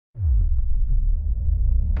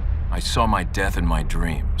saw my death in my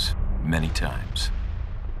dreams, many times.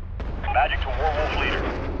 Magic to Warwolf leader.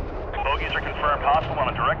 Bogies are confirmed hostile on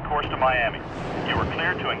a direct course to Miami. You are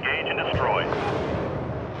cleared to engage and destroy.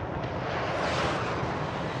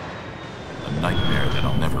 A nightmare that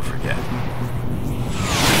I'll never forget.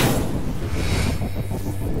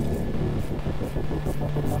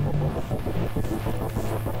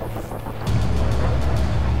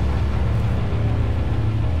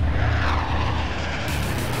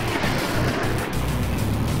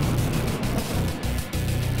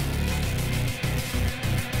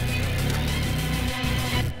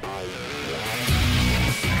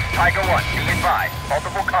 Tiger 1, be advised.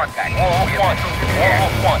 Multiple contact. Warwolf 1.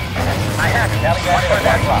 Warwolf 1. I have it. Watch for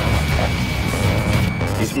that block.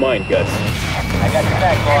 He's mine, Gus. I got your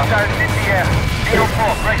back, boss. Sergeant in the air. Zero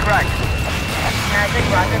full. Break right. Magic,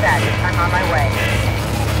 roger that. I'm on my way.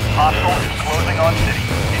 Hostile is closing on city.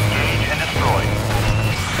 Engage and destroy.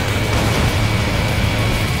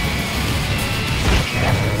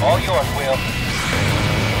 All yours, Will.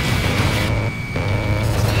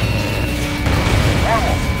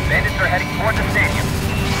 Warwolf. Bandits are heading toward the stadium.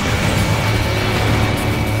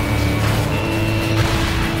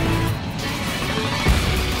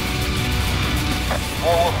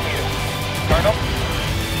 Warwolf leader. Colonel?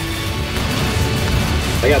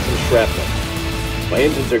 I got some shrapnel. My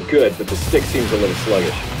engines are good, but the stick seems a little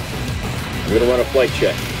sluggish. I'm gonna run a flight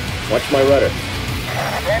check. Watch my rudder.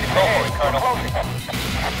 Bandits ahead, Colonel.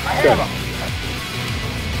 I have him.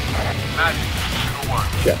 Magic, Sugar 1.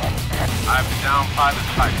 Check. I've been down pilot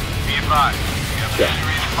sight. Be advised, we have Check.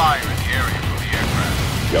 serious fire in the area from the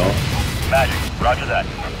aircraft. Y'all? Magic, roger that.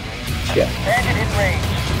 Check. Bandit in range.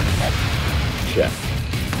 Check.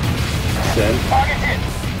 Send. Target hit.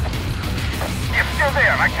 You're still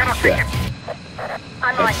there. I cannot take Check. him.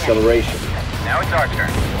 I'm on you. Acceleration. Now it's our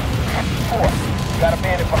turn. 4. Got a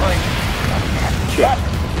bandit behind you. Check.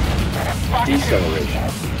 Pocket hit. Deceleration.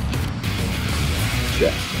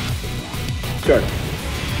 Check. Turn.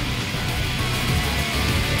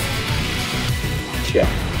 Check.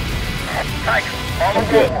 Tiger, follow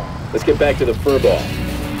I'm good. Warwolf. Let's get back to the furball.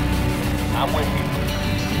 I'm with you.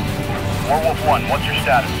 Warwolf 1, what's your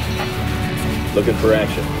status? Looking for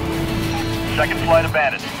action. Second flight of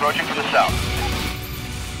bandits approaching from the south.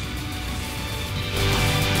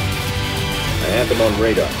 I have them on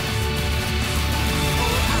radar.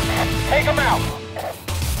 Take him out.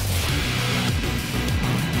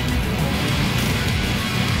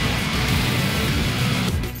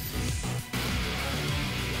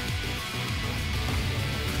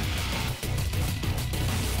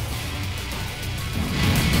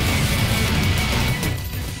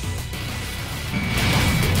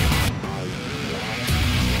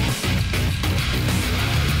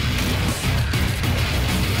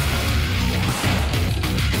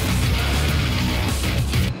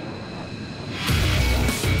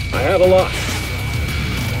 I have a lock.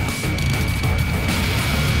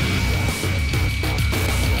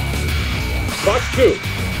 Box 2.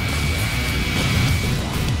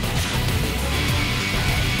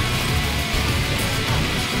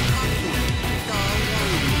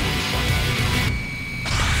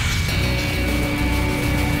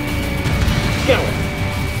 Scout.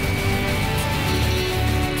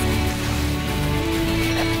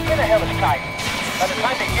 Where the hell is Tiger? By the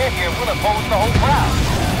time they get here, we'll have hosed the whole crowd.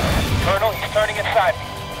 Colonel, he's turning inside me.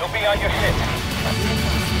 He'll be on your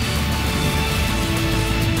 6.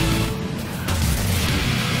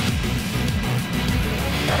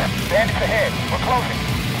 Bandits ahead. We're closing.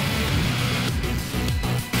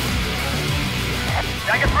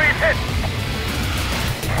 Tiger 3 is hit.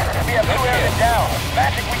 We have 2 airmen down.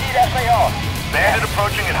 Magic, we need SAR. Bandit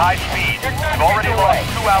approaching at high speed. You're not We've already getting away.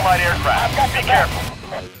 lost 2 allied I've aircraft. got Be your back. careful.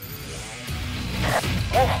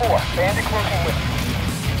 Wolf 4, bandit closing with you.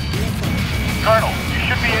 Colonel, you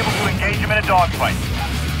should be able to engage him in a dogfight.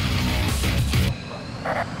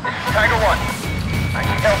 This is Tiger 1. I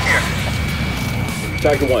need help here.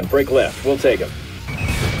 Tiger 1, break left. We'll take him.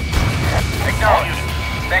 All Acknowledge. units.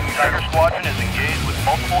 Thank you, Tiger Tiger. Squadron is engaged with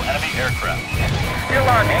multiple enemy aircraft. Still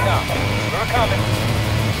on me. Hang on. We're coming.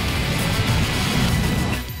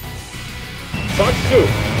 Box 2.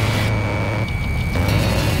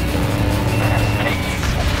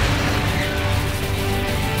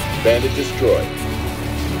 Bandit destroyed.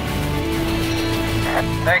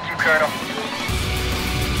 Thank you, Colonel.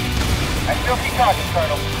 I still see targets,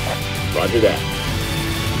 Colonel. Roger that.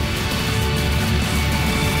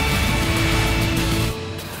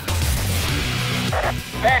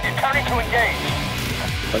 Bandit, turning to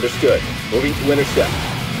engage. Understood. Moving to intercept.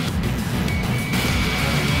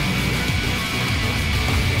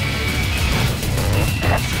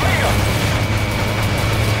 Clear.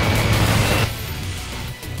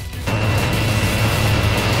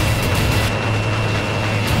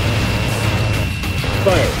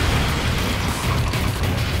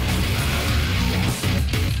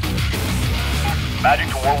 Magic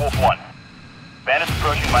to Warwolf 1. Bandits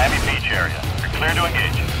approaching Miami Beach area. You're clear to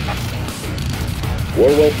engage.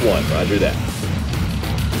 Warwolf 1, roger that.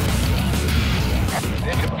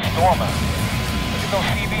 There's a storm out. Look at those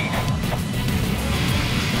CVs.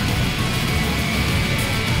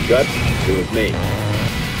 Guts, you're with me.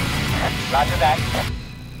 Roger that.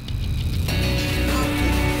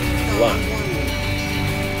 Lock.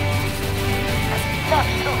 Fox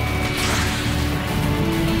 2.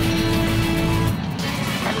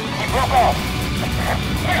 He broke off.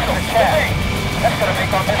 That's gonna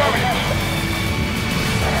make our mission.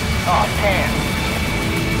 Oh, damn.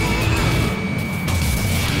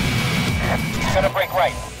 He's gonna break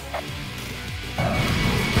right.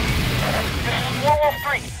 This is Warwolf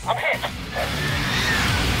 3. I'm hit.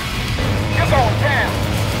 You're going down.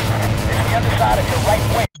 It's the other side of your right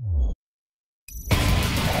wing.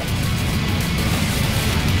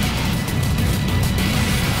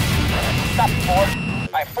 Stop, Ford.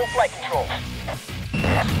 I have full flight control.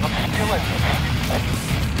 I'm still in this.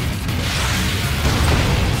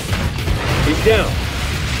 He's down.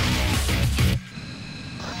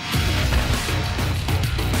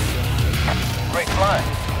 Great flying.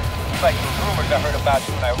 It's like those rumors I heard about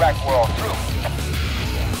you in Iraq were all true.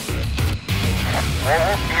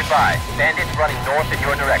 Warwolf, be advised. Bandits running north in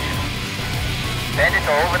your direction. Bandits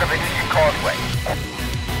are over the Venetian Causeway.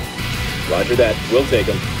 Roger that. We'll take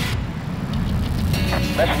him.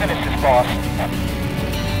 Let's finish this, boss.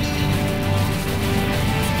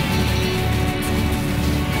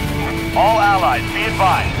 All allies, be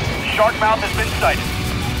advised. Sharkmouth has been sighted.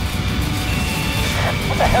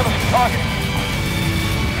 What the hell is he targeting?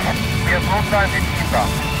 We have both sides in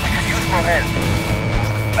T-Rock. We could use more hands.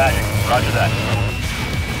 Magic, roger that.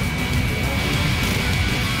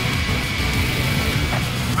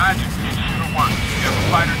 Magic, this is Shooter 1. You have a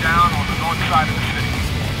fighter down on the north side of the city.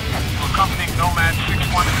 We're accompanying Nomad 6-1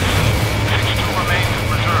 in the city. 6-2 remains in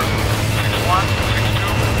reserve. 6-1,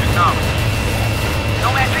 6-2, acknowledged.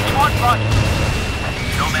 Nomad 6-1, roger.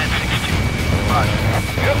 Nomad 6-2, roger.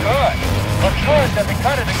 You're good. But sure it doesn't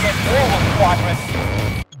cut it against Warwolf Squadron.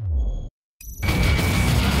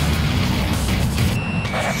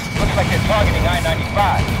 Looks like they're targeting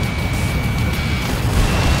I-95.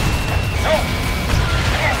 No!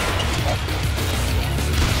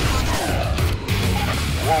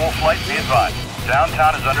 Warwolf flight, be advised.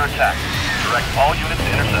 Downtown is under attack. Direct all units to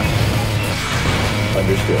intercept.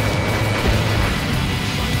 Understood.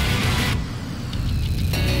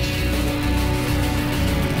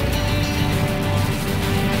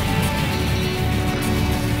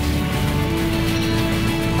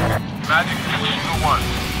 Magic, this is Shooter 1.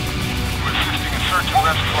 We're assisting a search and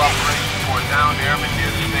rescue operation for a downed airman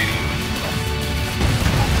near the stadium.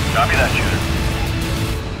 Copy that, Shooter.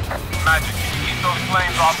 Magic, can you keep those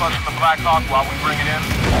planes off us in the Black Hawk while we bring it in?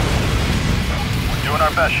 We're doing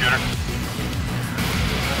our best, Shooter.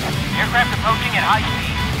 Aircraft approaching at high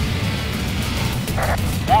speed.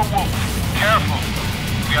 Warwolf, careful.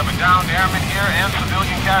 We have a downed airman here and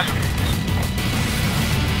civilian casualties.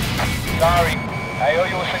 Sorry, I owe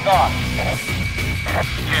you a cigar.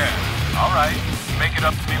 Yeah, all right. Make it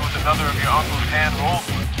up to me with another of your uncle's hand rolled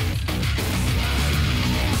ones.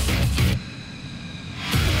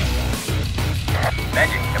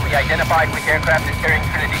 Magic, have we identified which aircraft is carrying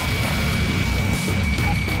Trinity?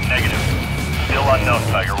 Negative. Still unknown,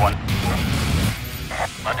 Tiger 1.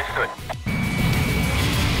 Understood.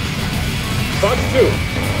 Fox 2.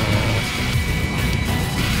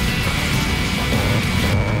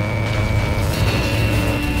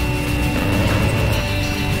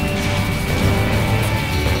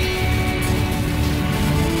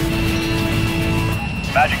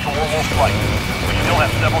 Magic to Warwolf flight. We still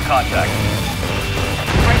have several contacts.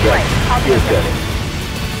 Great flight. I'll do Fuel it. setting.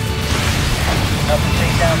 Enough to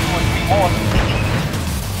take down 2 or 3 more.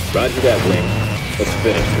 Roger that, Wing. Let's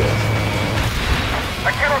finish this.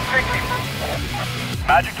 I cannot take it.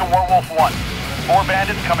 Magic to Warwolf 1. 4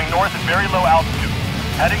 bandits coming north at very low altitude.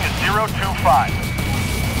 Heading is 025.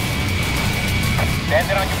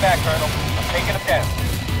 Stand it on your back, Colonel. I'm taking them down.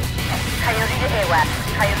 Coyote to AWAC.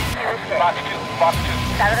 Coyote 2 is hit. Fox 2, Fox 2.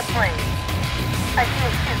 Out of the plane. I see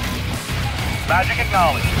a shoot. Magic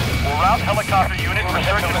acknowledged. We'll route helicopter unit for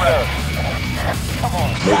search and rescue. Come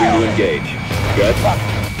on. Moving to engage. Guts. Fox 2.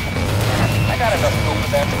 I got enough fuel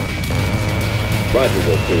for them. Roger,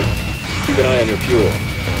 Wolf 2. Keep an eye on your fuel.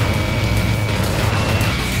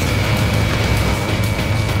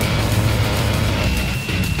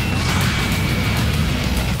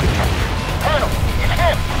 Colonel, it's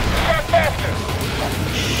him. Shot faster.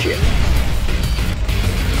 Shit.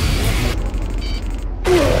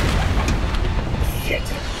 Shit.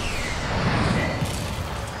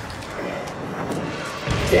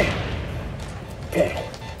 Damn.